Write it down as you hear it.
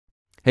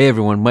Hey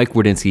everyone, Mike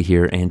Wardinsky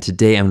here, and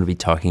today I'm going to be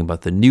talking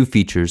about the new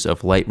features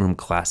of Lightroom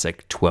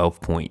Classic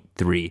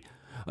 12.3.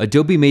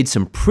 Adobe made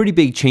some pretty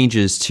big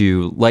changes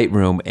to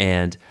Lightroom,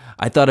 and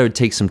I thought I would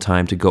take some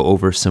time to go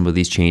over some of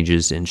these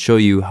changes and show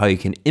you how you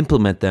can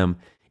implement them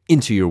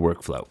into your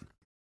workflow.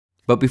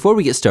 But before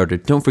we get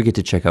started, don't forget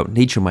to check out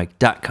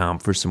naturemike.com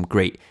for some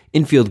great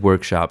in-field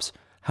workshops,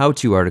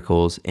 how-to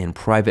articles, and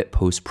private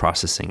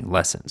post-processing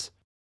lessons.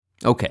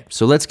 Okay,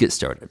 so let's get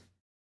started.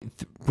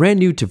 Brand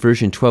new to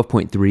version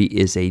 12.3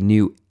 is a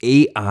new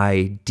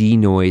AI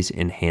Denoise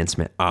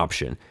enhancement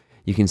option.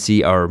 You can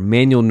see our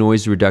manual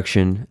noise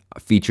reduction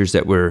features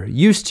that we're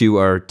used to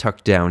are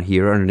tucked down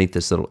here underneath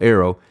this little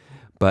arrow,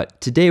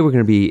 but today we're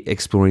going to be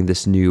exploring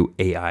this new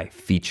AI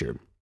feature.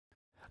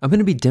 I'm going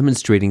to be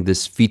demonstrating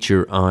this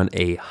feature on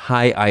a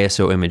high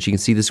ISO image. You can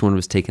see this one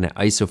was taken at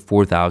ISO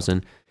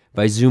 4000. If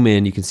I zoom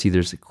in, you can see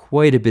there's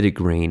quite a bit of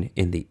grain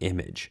in the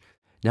image.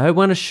 Now I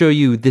want to show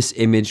you this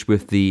image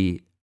with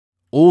the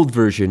old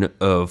version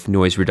of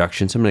noise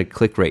reduction. So I'm going to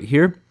click right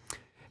here.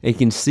 And you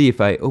can see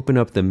if I open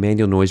up the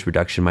manual noise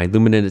reduction, my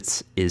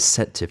luminance is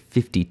set to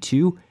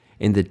 52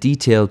 and the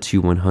detail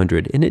to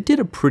 100. And it did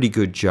a pretty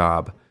good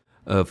job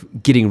of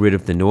getting rid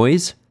of the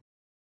noise.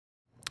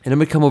 And I'm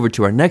going to come over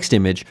to our next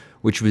image,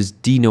 which was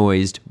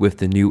denoised with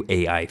the new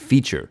AI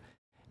feature.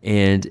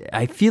 And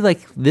I feel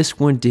like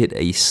this one did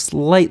a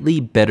slightly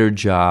better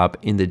job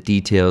in the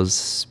details,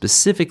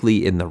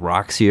 specifically in the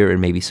rocks here and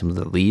maybe some of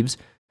the leaves.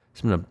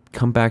 So I'm going to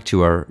come back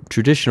to our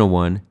traditional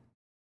one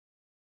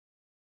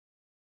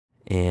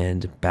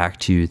and back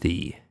to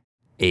the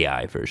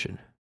AI version.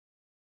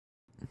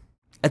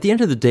 At the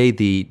end of the day,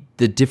 the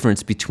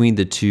difference between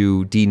the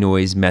two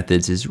denoise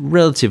methods is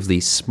relatively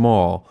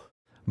small,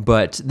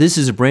 but this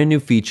is a brand new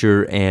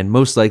feature and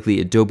most likely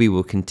Adobe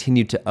will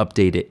continue to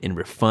update it and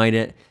refine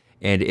it,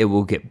 and it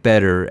will get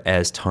better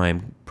as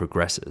time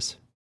progresses.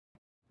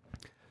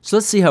 So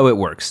let's see how it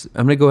works.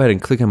 I'm going to go ahead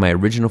and click on my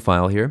original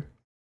file here.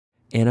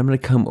 And I'm going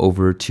to come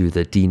over to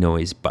the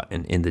denoise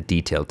button in the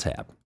detail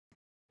tab.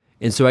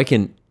 And so I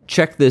can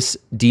check this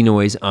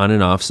denoise on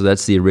and off. So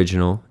that's the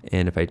original.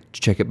 And if I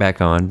check it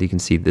back on, you can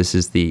see this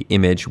is the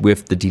image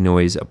with the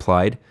denoise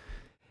applied.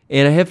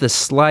 And I have the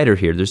slider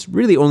here. There's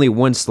really only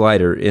one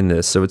slider in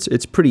this, so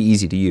it's pretty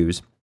easy to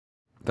use.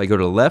 If I go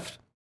to the left,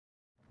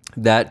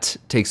 that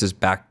takes us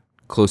back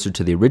closer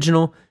to the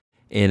original.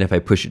 And if I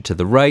push it to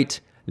the right,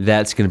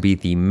 that's going to be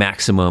the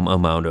maximum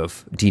amount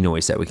of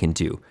denoise that we can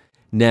do.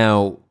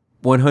 Now,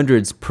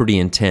 100 is pretty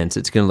intense.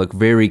 It's going to look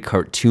very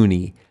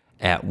cartoony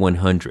at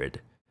 100.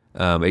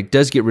 It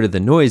does get rid of the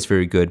noise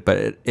very good,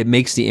 but it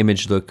makes the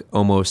image look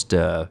almost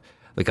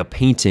like a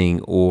painting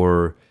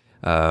or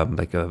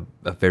like a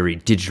very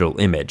digital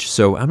image.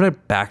 So I'm going to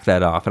back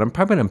that off, and I'm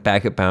probably going to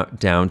back it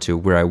down to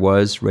where I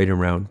was, right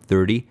around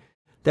 30.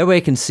 That way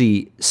I can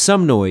see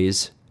some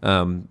noise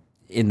in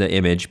the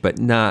image, but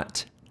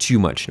not too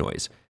much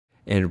noise.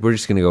 And we're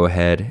just going to go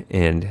ahead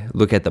and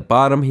look at the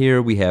bottom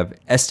here. We have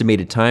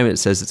estimated time. It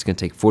says it's going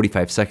to take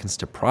 45 seconds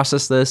to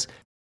process this.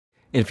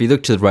 And if you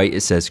look to the right, it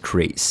says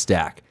create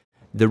stack.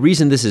 The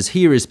reason this is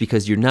here is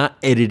because you're not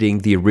editing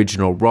the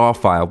original RAW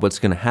file. What's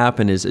going to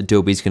happen is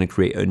Adobe's going to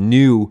create a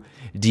new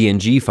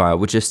DNG file,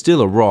 which is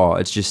still a RAW.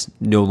 It's just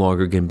no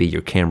longer going to be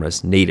your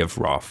camera's native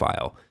RAW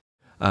file.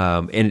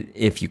 And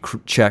if you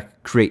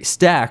check create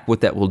stack,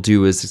 what that will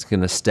do is it's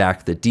going to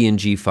stack the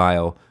DNG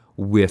file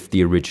with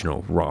the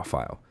original RAW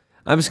file.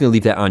 I'm just going to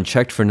leave that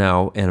unchecked for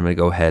now, and I'm going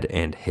to go ahead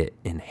and hit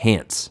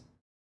Enhance.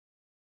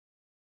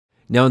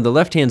 Now on the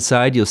left-hand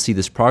side, you'll see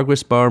this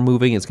progress bar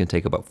moving. It's going to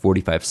take about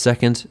 45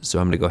 seconds, so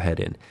I'm going to go ahead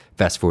and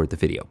fast forward the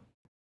video.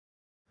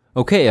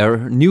 Okay,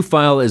 our new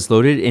file is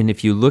loaded, and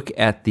if you look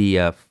at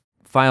the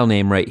file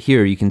name right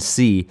here, you can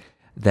see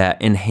that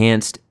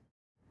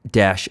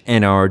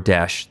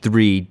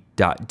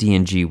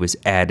enhanced-nr-3.dng was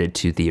added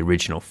to the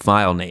original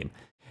file name.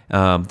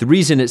 The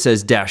reason it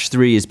says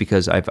 -3 is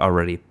because I've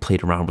already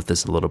played around with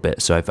this a little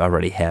bit, so I've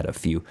already had a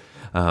few.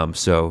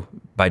 So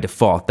by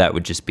default, that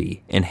would just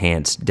be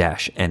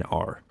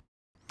enhanced-nr.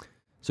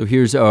 So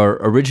here's our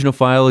original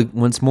file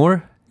once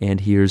more,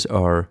 and here's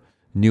our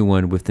new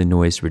one with the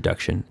noise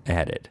reduction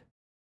added.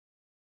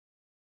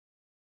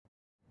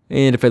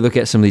 And if I look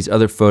at some of these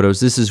other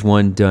photos, this is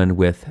one done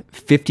with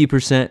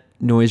 50%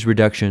 noise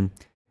reduction,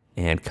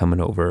 and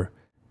coming over,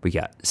 we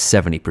got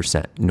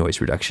 70% noise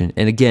reduction.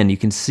 And again, you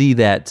can see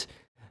that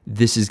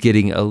this is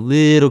getting a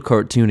little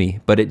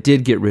cartoony, but it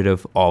did get rid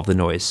of all the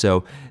noise.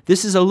 So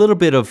this is a little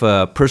bit of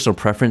a personal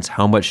preference,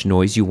 how much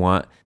noise you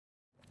want.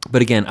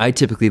 But again, I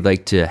typically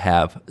like to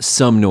have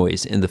some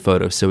noise in the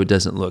photo so it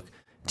doesn't look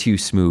too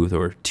smooth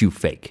or too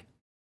fake.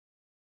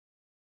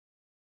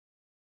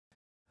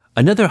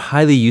 Another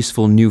highly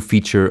useful new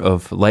feature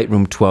of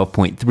Lightroom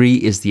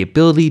 12.3 is the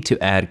ability to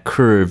add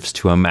curves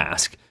to a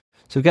mask.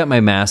 So I've got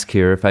my mask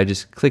here. If I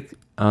just click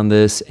on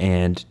this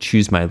and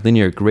choose my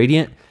linear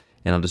gradient,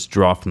 and I'll just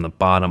draw from the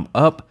bottom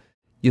up,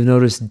 you'll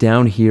notice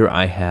down here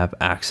I have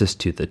access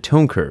to the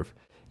tone curve.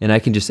 And I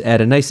can just add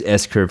a nice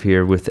S-curve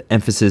here with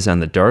emphasis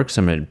on the darks.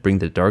 I'm going to bring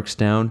the darks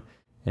down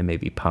and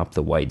maybe pop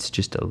the whites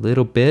just a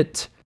little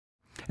bit.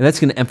 and that's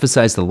going to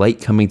emphasize the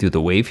light coming through the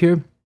wave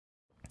here.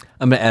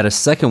 I'm going to add a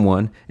second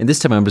one, and this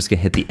time I'm just going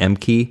to hit the M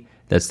key.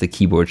 That's the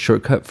keyboard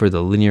shortcut for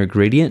the linear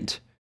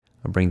gradient.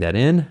 I'll bring that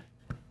in,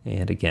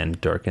 and again,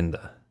 darken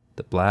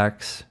the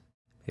blacks.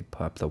 Maybe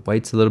pop the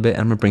whites a little bit.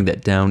 I'm going to bring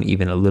that down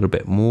even a little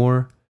bit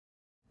more,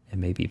 and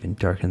maybe even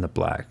darken the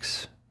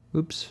blacks.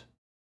 Oops.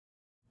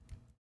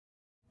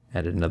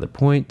 Added another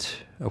point.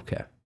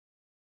 Okay.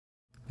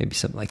 Maybe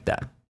something like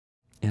that.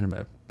 And I'm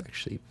going to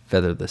actually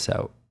feather this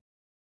out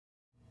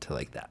to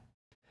like that.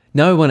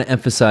 Now I want to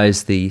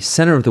emphasize the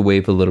center of the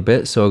wave a little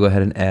bit, so I'll go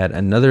ahead and add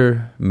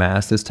another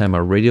mask, this time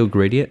a radial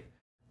gradient.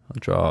 I'll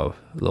draw a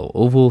little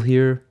oval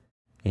here,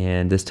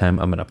 and this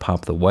time I'm going to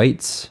pop the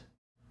whites,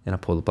 and I'll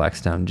pull the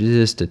blacks down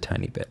just a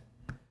tiny bit.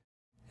 And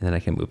then I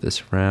can move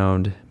this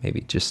around,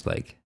 maybe just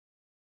like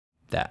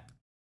that.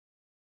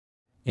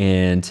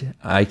 And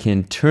I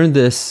can turn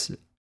this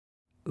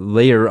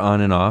layer on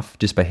and off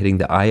just by hitting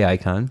the eye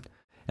icon,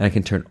 and I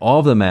can turn all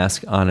of the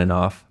mask on and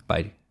off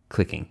by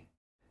clicking.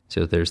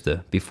 So there's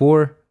the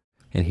before,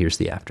 and here's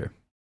the after.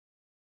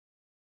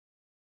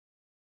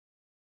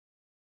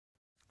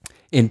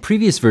 In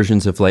previous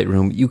versions of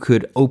Lightroom, you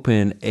could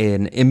open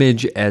an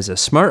image as a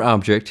smart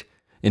object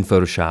in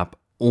Photoshop,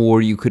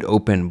 or you could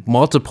open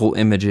multiple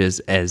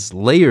images as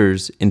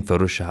layers in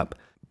Photoshop,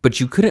 but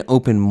you couldn't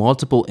open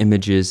multiple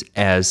images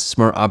as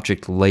smart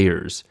object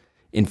layers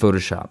in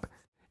Photoshop.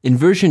 In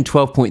version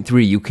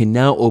 12.3, you can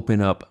now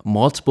open up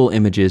multiple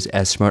images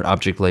as smart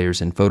object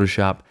layers in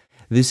Photoshop.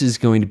 This is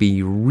going to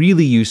be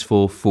really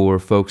useful for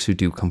folks who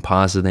do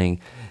compositing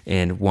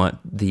and want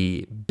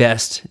the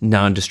best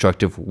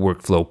non-destructive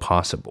workflow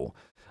possible.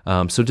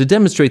 So to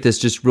demonstrate this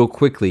just real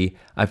quickly,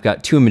 I've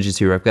got two images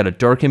here. I've got a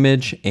dark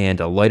image and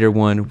a lighter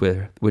one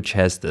which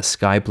has the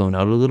sky blown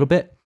out a little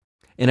bit.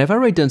 And I've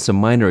already done some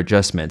minor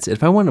adjustments.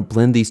 If I want to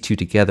blend these two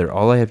together,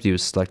 all I have to do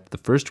is select the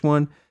first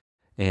one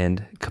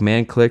and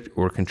command click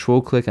or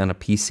control click on a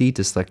PC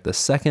to select the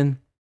second.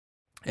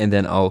 And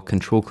then I'll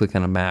control click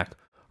on a Mac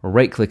or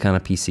right click on a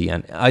PC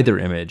on either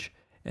image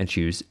and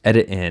choose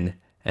Edit In,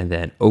 and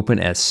then Open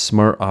as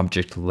Smart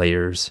Object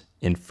Layers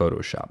in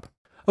Photoshop.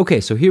 Okay,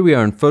 so here we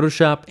are in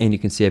Photoshop, and you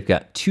can see I've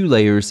got two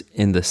layers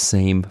in the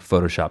same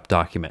Photoshop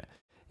document.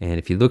 And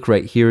if you look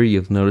right here,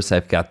 you'll notice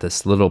I've got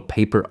this little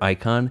paper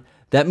icon.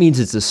 That means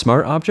it's a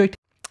smart object.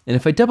 And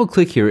if I double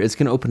click here, it's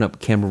gonna open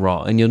up Camera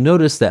Raw, and you'll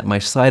notice that my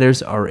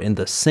sliders are in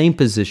the same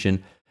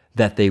position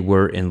that they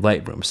were in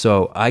Lightroom.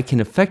 So I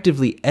can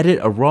effectively edit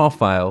a RAW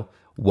file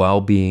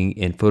while being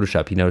in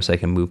Photoshop. You notice I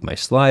can move my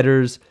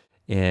sliders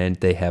and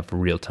they have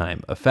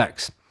real-time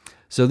effects.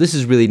 So this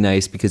is really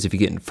nice because if you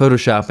get in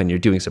Photoshop and you're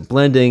doing some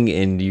blending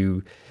and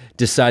you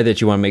decide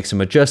that you want to make some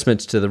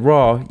adjustments to the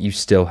RAW, you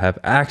still have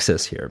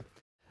access here.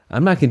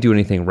 I'm not going to do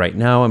anything right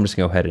now. I'm just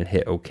going to go ahead and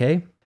hit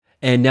OK.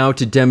 And now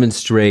to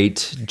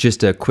demonstrate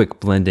just a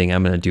quick blending,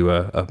 I'm going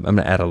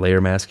to add a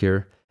layer mask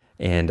here,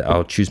 and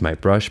I'll choose my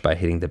brush by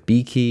hitting the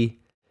B key,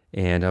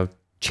 and I'll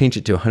change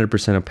it to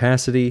 100%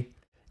 opacity.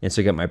 And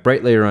so I got my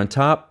bright layer on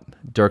top,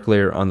 dark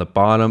layer on the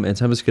bottom, and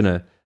so I'm just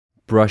gonna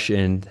brush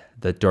in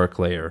the dark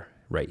layer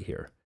right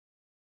here.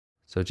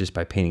 So just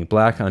by painting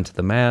black onto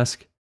the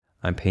mask,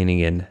 I'm painting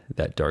in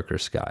that darker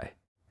sky.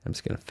 I'm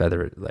just gonna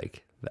feather it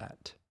like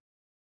that.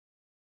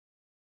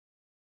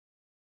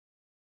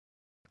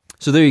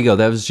 So there you go,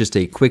 that was just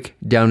a quick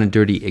down and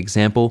dirty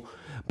example,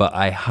 but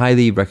I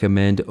highly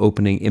recommend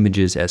opening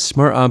images as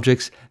smart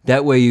objects.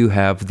 That way you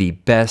have the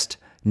best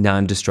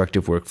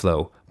non-destructive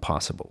workflow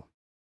possible.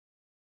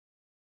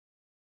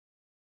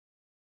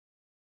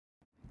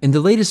 In the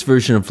latest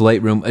version of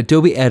Lightroom,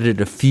 Adobe added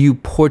a few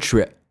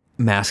portrait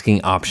masking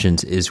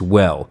options as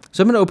well.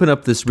 So I'm going to open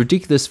up this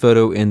ridiculous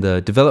photo in the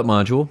Develop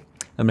module.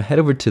 I'm going to head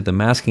over to the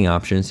masking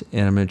options,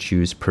 and I'm going to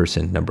choose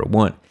person number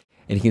 1.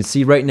 And you can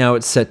see right now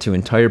it's set to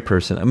entire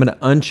person. I'm going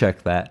to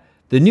uncheck that.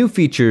 The new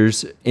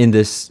features in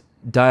this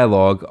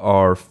dialog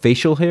are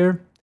facial hair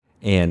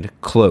and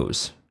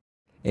clothes.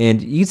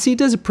 And you can see it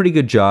does a pretty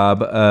good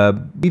job.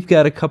 We've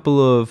got a couple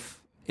of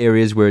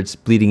areas where it's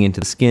bleeding into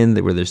the skin,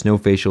 where there's no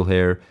facial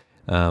hair.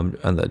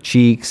 On the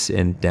cheeks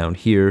and down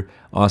here.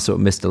 Also, it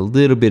missed a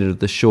little bit of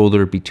the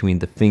shoulder between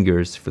the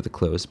fingers for the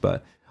clothes,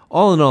 but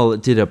all in all,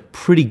 it did a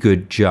pretty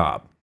good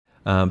job.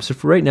 So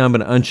for right now, I'm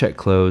going to uncheck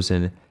clothes,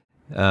 and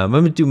I'm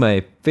going to do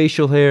my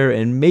facial hair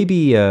and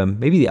maybe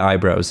the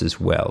eyebrows as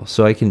well.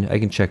 So I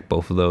can check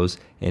both of those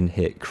and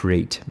hit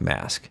Create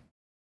Mask.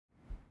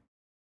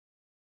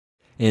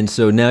 And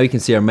so now you can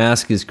see our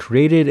mask is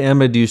created,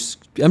 and I'm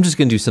just going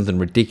to do something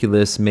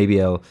ridiculous.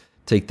 Maybe I'll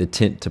take the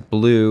tint to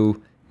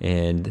blue,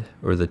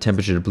 or the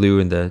temperature to blue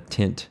and the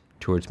tint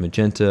towards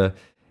magenta,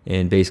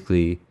 and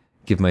basically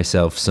give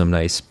myself some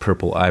nice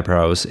purple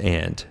eyebrows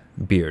and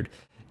beard.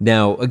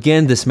 Now,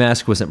 again, this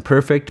mask wasn't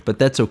perfect, but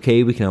that's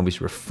okay. We can always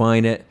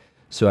refine it.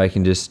 So I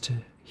can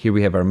here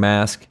we have our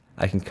mask.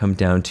 I can come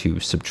down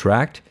to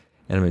subtract,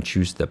 and I'm going to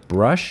choose the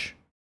brush.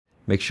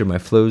 Make sure my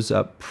flow's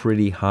up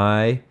pretty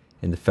high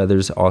and the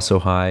feather's also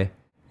high.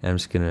 And I'm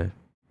just going to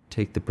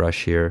take the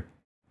brush here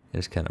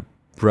and just kind of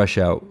brush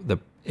out the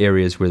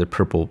areas where the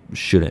purple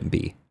shouldn't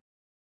be.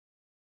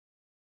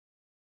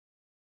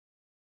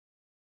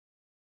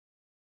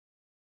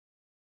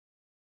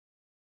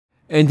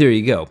 And there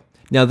you go.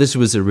 Now this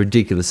was a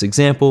ridiculous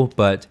example,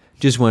 but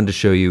just wanted to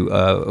show you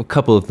a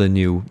couple of the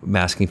new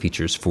masking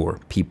features for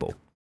people.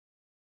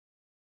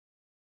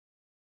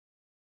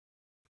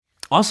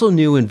 Also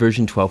new in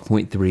version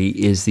 12.3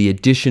 is the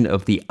addition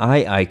of the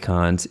eye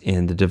icons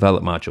in the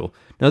develop module.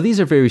 Now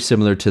these are very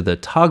similar to the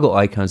toggle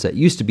icons that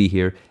used to be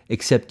here,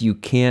 except you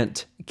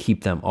can't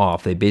keep them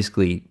off. They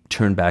basically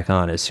turn back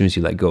on as soon as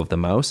you let go of the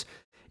mouse.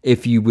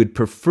 If you would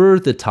prefer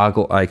the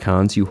toggle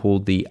icons, you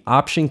hold the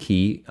Option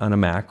key on a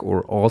Mac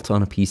or Alt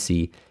on a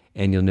PC,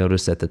 and you'll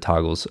notice that the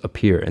toggles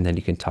appear, and then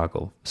you can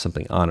toggle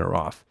something on or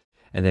off.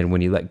 And then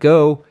when you let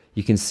go,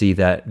 you can see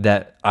that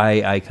that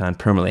eye icon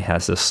permanently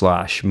has a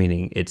slash,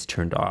 meaning it's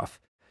turned off.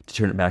 To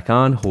turn it back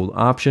on, hold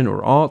Option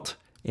or Alt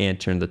and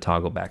turn the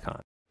toggle back on.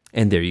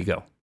 And there you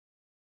go.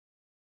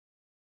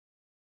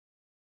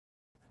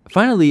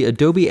 Finally,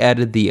 Adobe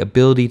added the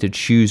ability to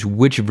choose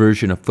which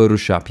version of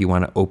Photoshop you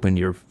want to open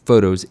your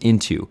photos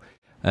into.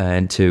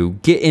 And to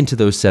get into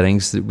those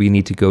settings, we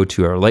need to go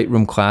to our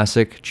Lightroom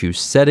Classic, choose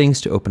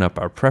Settings to open up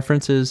our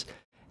preferences.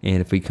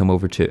 And if we come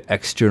over to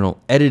External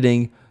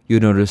Editing,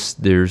 you'll notice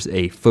there's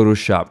a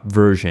Photoshop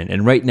version.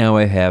 And right now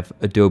I have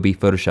Adobe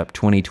Photoshop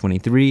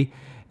 2023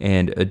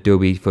 and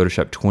Adobe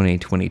Photoshop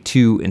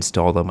 2022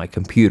 installed on my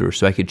computer,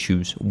 so I could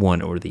choose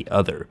one or the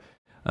other.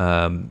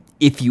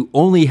 If you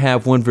only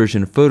have one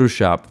version of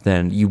Photoshop,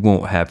 then you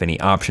won't have any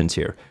options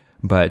here.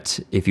 But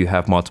if you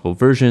have multiple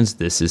versions,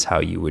 this is how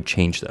you would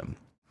change them.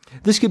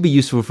 This could be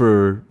useful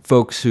for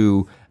folks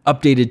who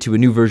updated to a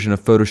new version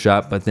of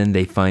Photoshop, but then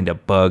they find a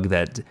bug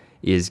that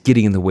is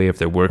getting in the way of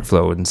their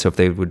workflow. And so if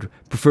they would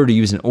prefer to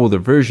use an older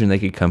version, they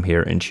could come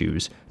here and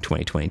choose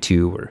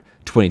 2022 or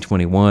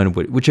 2021,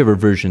 whichever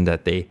version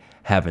that they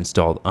have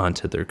installed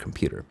onto their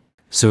computer.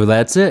 So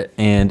that's it.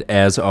 And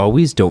as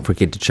always, don't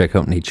forget to check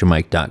out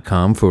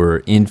naturemike.com for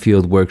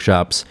in-field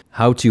workshops,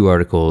 how-to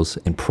articles,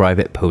 and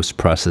private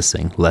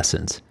post-processing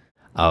lessons.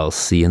 I'll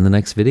see you in the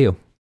next video.